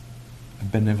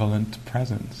benevolent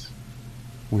presence,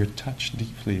 we're touched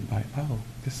deeply by,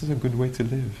 this is a good way to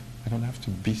live. I don't have to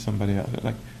be somebody else.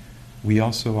 Like, we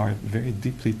also are very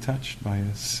deeply touched by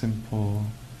a simple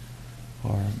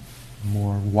or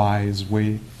more wise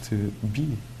way to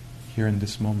be here in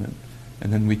this moment.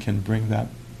 And then we can bring that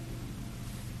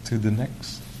to the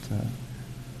next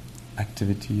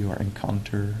activity or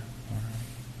encounter.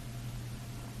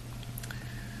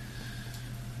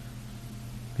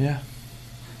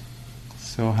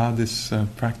 So how this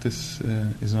practice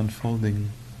is unfolding.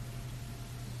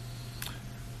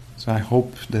 So I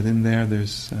hope that in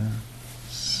there's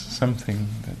something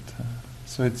that.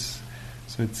 So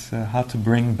it's how to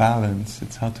bring balance.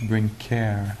 It's how to bring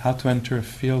care. How to enter a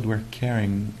field where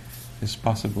caring is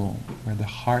possible, where the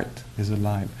heart is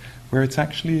alive, where it's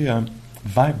actually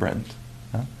vibrant.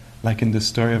 Like in the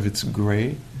story of It's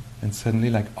Gray, and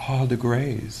suddenly like all the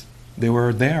grays, they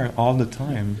were there all the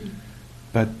time,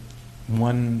 but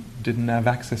one didn't have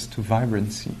access to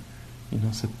vibrancy,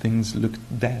 so things looked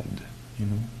dead,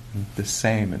 and the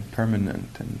same and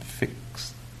permanent and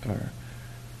fixed or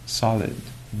solid,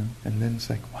 and then it's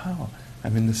like, wow,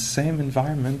 I'm in the same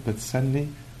environment, but suddenly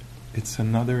it's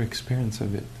another experience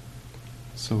of it.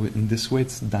 So in this way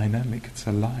it's dynamic, it's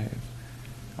alive.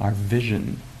 Our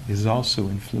vision is also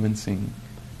influencing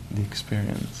the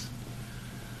experience.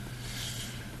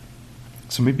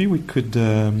 So maybe we could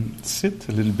sit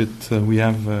a little bit. We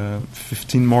have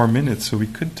 15 more minutes, so we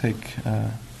could take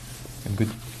a good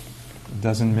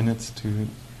dozen minutes to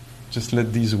just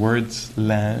let these words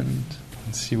land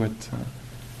and see what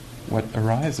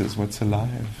arises, what's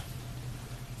alive.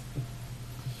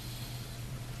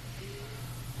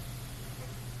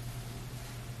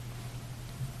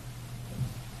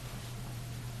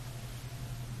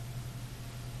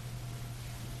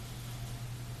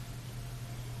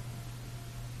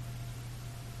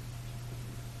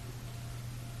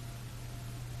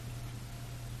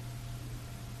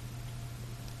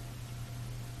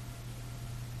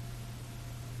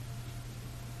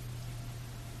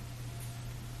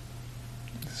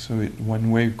 So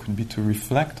one way could be to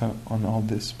reflect on all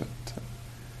this, but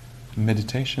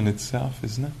meditation itself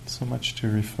is not so much to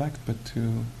reflect, but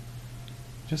to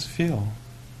just feel,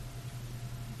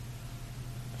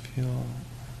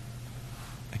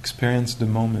 experience the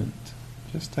moment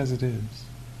just as it is,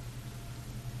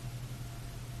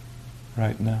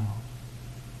 right now.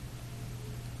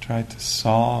 Try to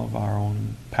solve our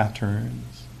own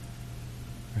patterns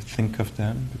or think of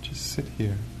them, but just sit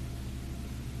here,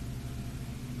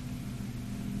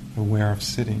 aware of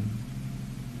sitting.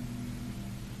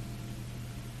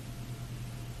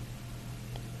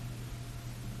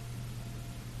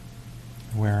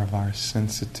 Aware of our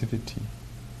sensitivity.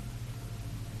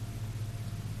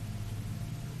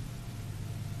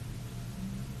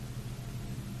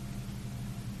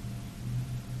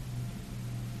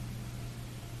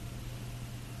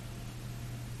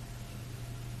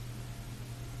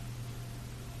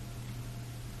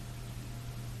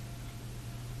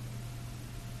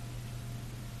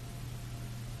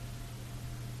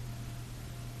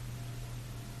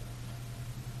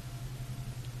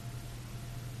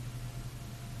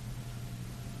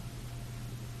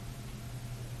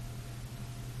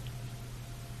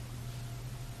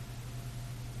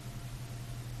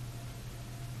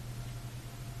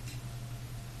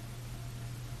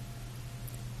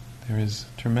 There is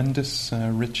tremendous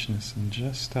richness in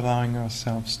just allowing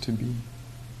ourselves to be.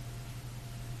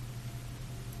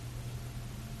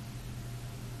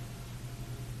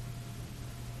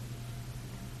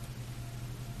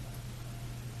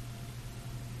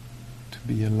 To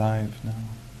be alive now.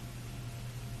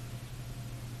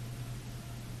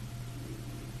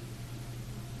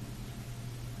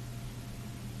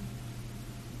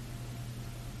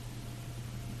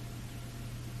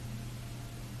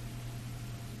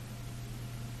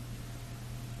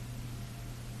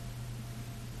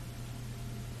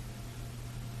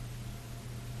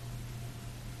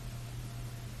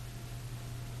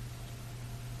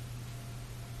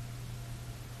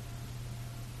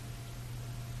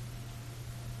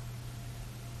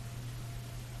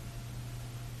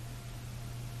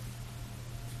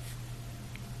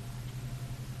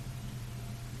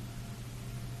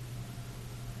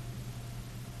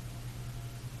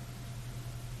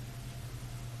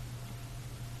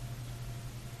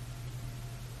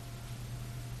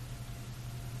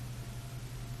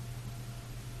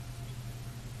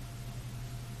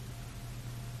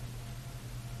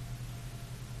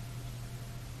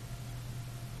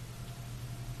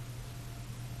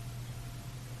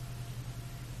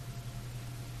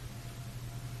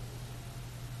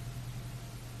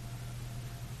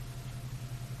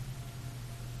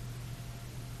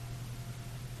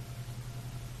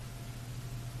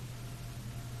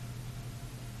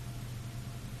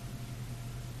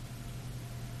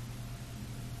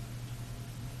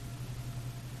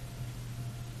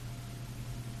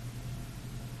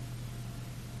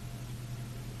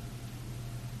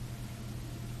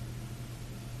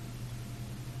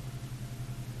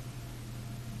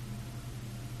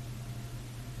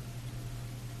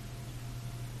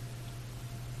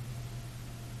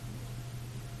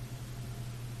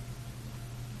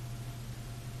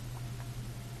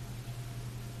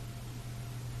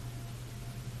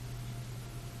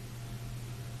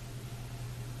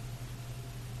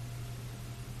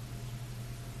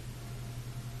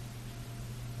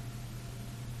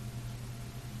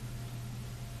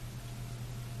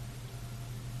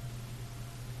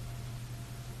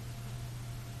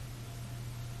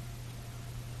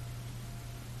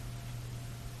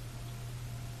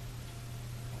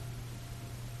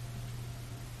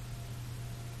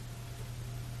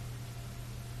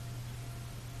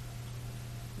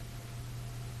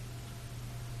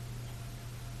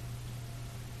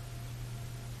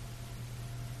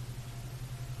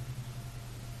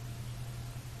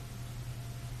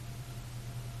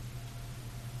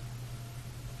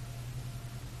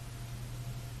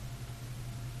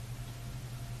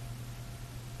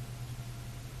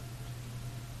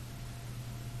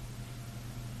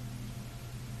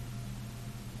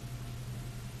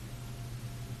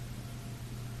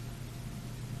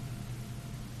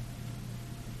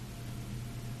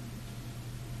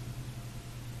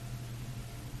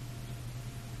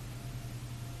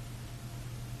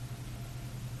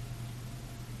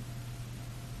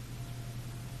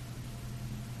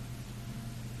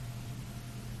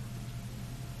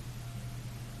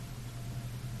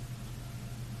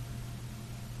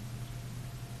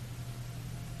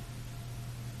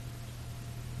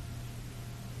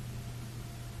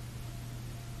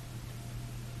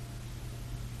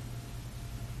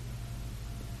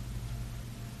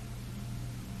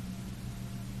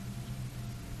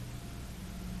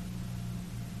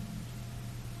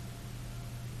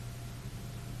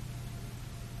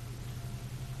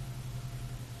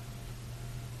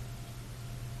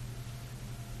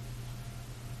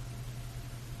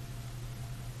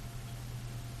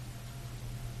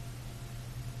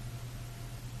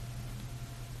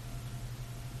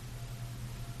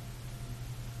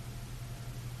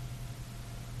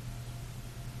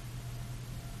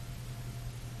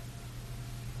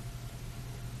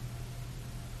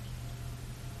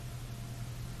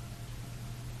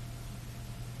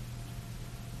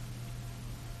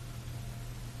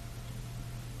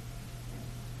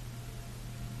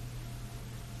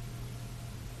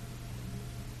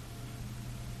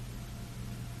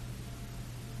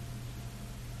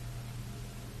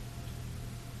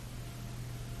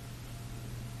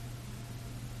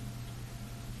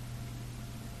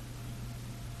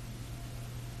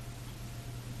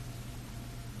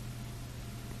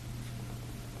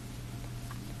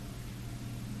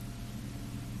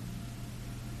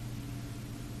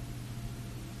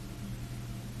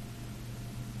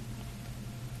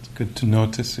 Good to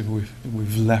notice if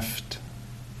we've left,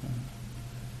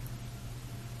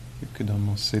 you could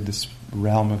almost say, this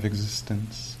realm of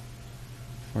existence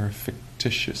for a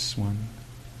fictitious one,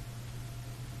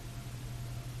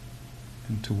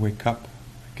 and to wake up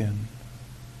again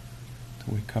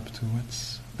to wake up to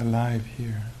what's alive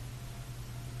here,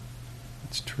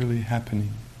 what's truly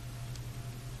happening.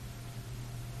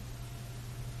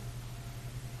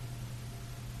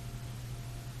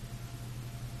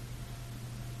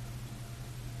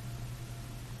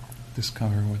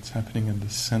 Discover what's happening at the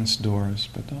sense doors,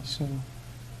 but also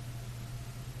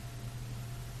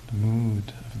the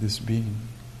mood of this being.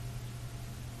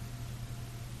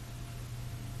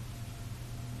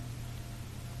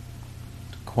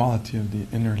 The quality of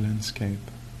the inner landscape.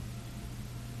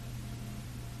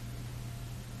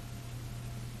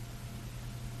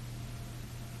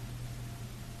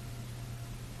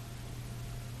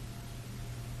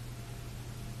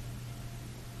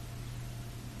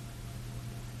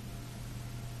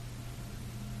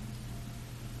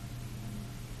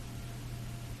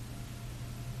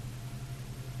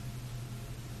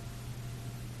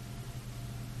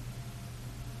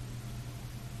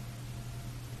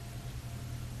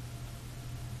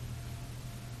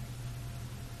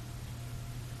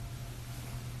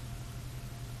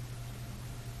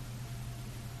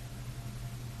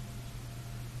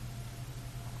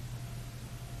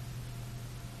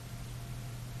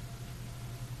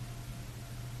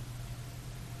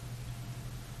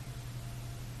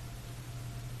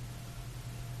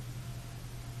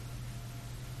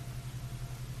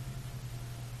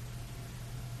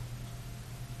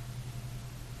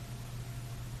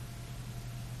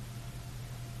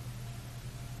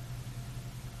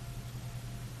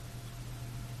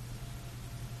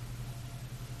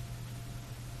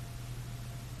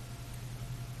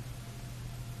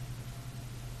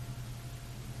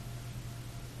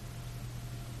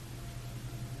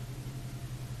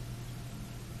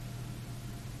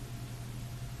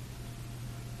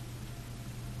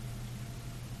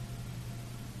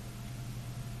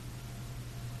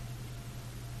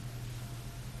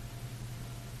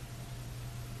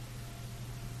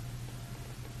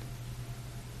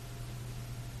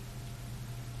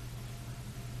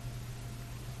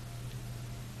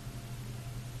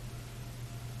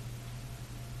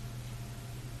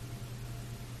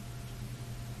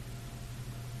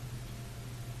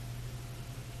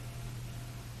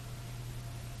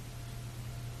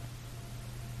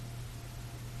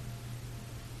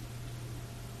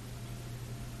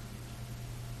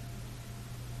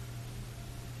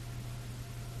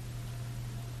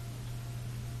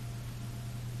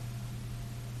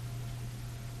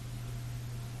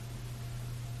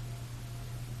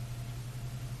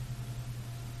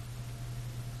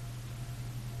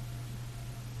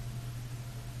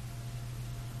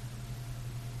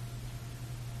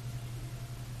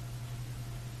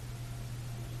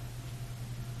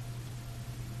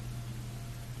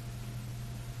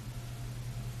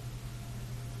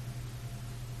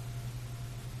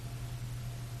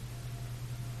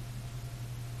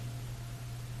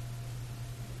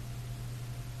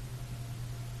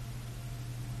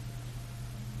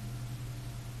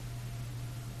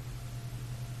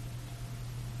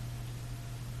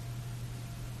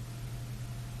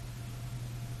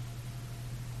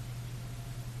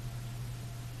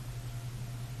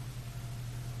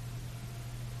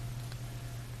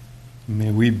 May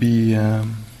we be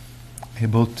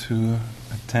able to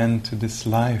attend to this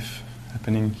life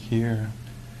happening here.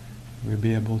 We'll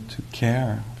be able to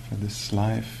care for this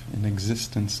life in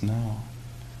existence now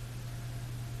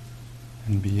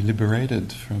and be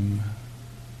liberated from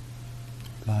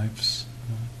lives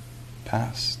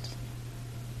past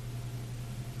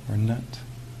or not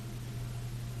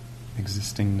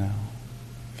existing now,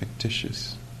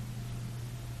 fictitious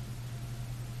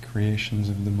creations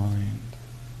of the mind.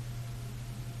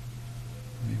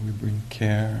 May we bring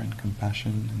care and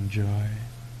compassion and joy,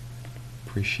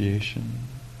 appreciation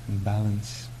and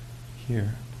balance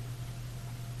here.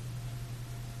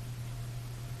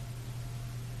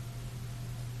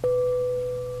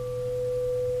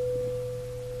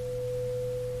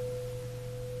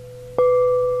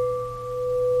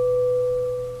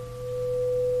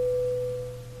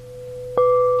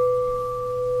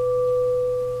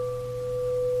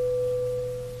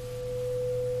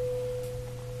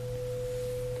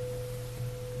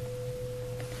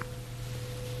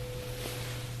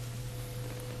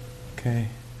 Okay.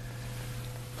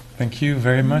 Thank you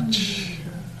very much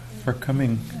for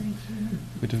coming.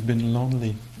 It would have been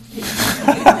lonely.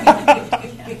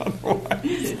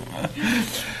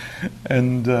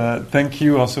 And thank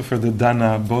you also for the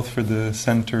dana, both for the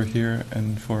center here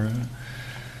and for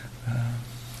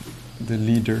the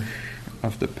leader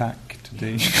of the pack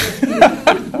today.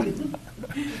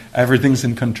 Everything's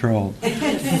in control.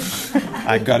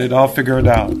 I got it all figured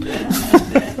out.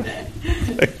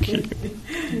 Thank you.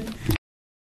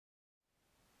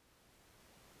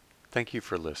 Thank you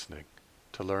for listening.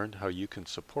 To learn how you can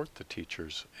support the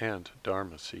teachers and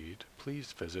Dharma Seed,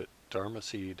 please visit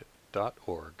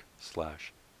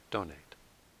dharmaseed.org/donate.